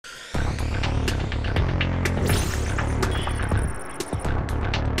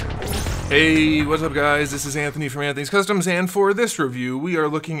Hey, what's up guys? This is Anthony from Anthony's Customs, and for this review, we are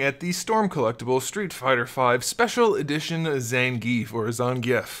looking at the Storm Collectibles Street Fighter V Special Edition ZANGIEF, or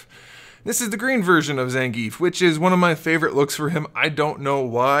ZANGIEF. This is the green version of ZANGIEF, which is one of my favorite looks for him. I don't know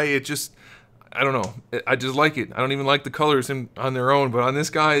why, I don't know. I just like it. I don't even like the colors on their own, but on this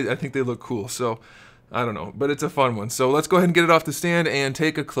guy, I think they look cool, so I don't know. But it's a fun one. So let's go ahead and get it off the stand and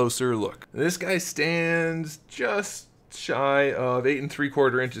take a closer look. This guy stands just shy of 8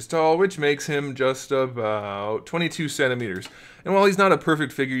 3/4 inches tall, which makes him just about 22 centimeters. And while he's not a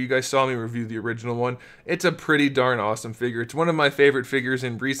perfect figure, you guys saw me review the original one, it's a pretty darn awesome figure. It's one of my favorite figures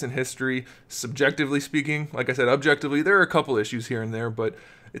in recent history, subjectively speaking. Like I said, objectively, there are a couple issues here and there, but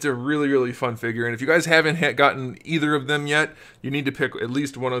it's a really, really fun figure. And if you guys haven't gotten either of them yet, you need to pick at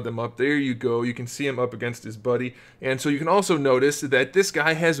least one of them up. There you go. You can see him up against his buddy. And so you can also notice that this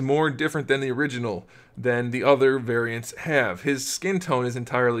guy has more different than the original than the other variants have. His skin tone is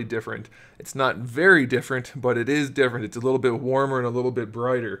entirely different. It's not very different, but it is different. It's a little bit warmer and a little bit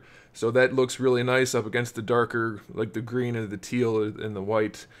brighter. So that looks really nice up against the darker, like the green and the teal and the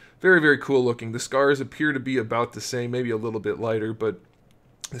white. Very, very cool looking. The scars appear to be about the same, maybe a little bit lighter, but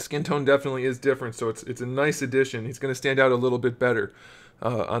the skin tone definitely is different, so it's a nice addition. He's going to stand out a little bit better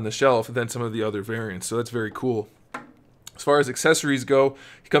on the shelf than some of the other variants, so that's very cool. As far as accessories go,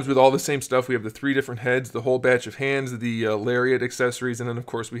 he comes with all the same stuff. We have the 3 different heads, the whole batch of hands, the lariat accessories, and then of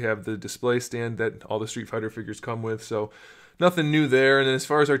course we have the display stand that all the Street Fighter figures come with, so nothing new there. And then as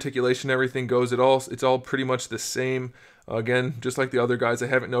far as articulation and everything goes, it's all pretty much the same. Again, just like the other guys, I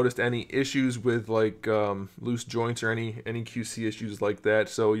haven't noticed any issues with like loose joints or any QC issues like that.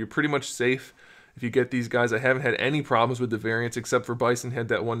 So you're pretty much safe if you get these guys. I haven't had any problems with the variants, except for Bison had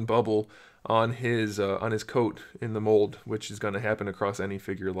that one bubble on his coat in the mold, which is going to happen across any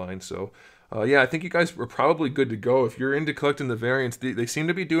figure line. So yeah, I think you guys were probably good to go. If you're into collecting the variants, they seem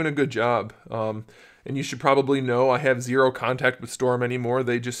to be doing a good job. And you should probably know I have zero contact with Storm anymore.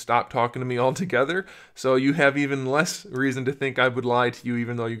 They just stopped talking to me altogether. So you have even less reason to think I would lie to you,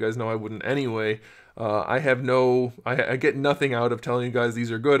 even though you guys know I wouldn't anyway. I get nothing out of telling you guys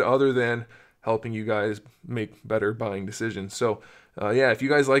these are good other than helping you guys make better buying decisions. So yeah, if you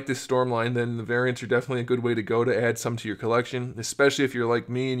guys like this Storm line, then the variants are definitely a good way to go to add some to your collection, especially if you're like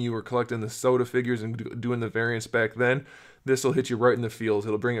me and you were collecting the SOTA figures and doing the variants back then. This will hit you right in the feels.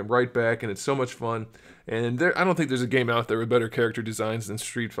 It'll bring it right back, and it's so much fun. And I don't think there's a game out there with better character designs than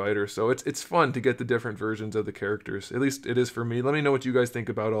Street Fighter, so it's fun to get the different versions of the characters. At least it is for me. Let me know what you guys think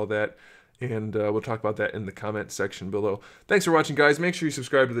about all that, and we'll talk about that in the comment section below. Thanks for watching, guys. Make sure you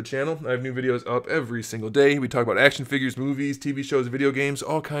subscribe to the channel. I have new videos up every single day. We talk about action figures, movies, TV shows, video games,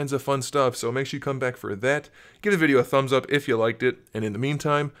 all kinds of fun stuff, so make sure you come back for that. Give the video a thumbs up if you liked it, and in the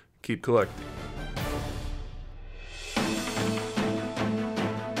meantime, keep collecting.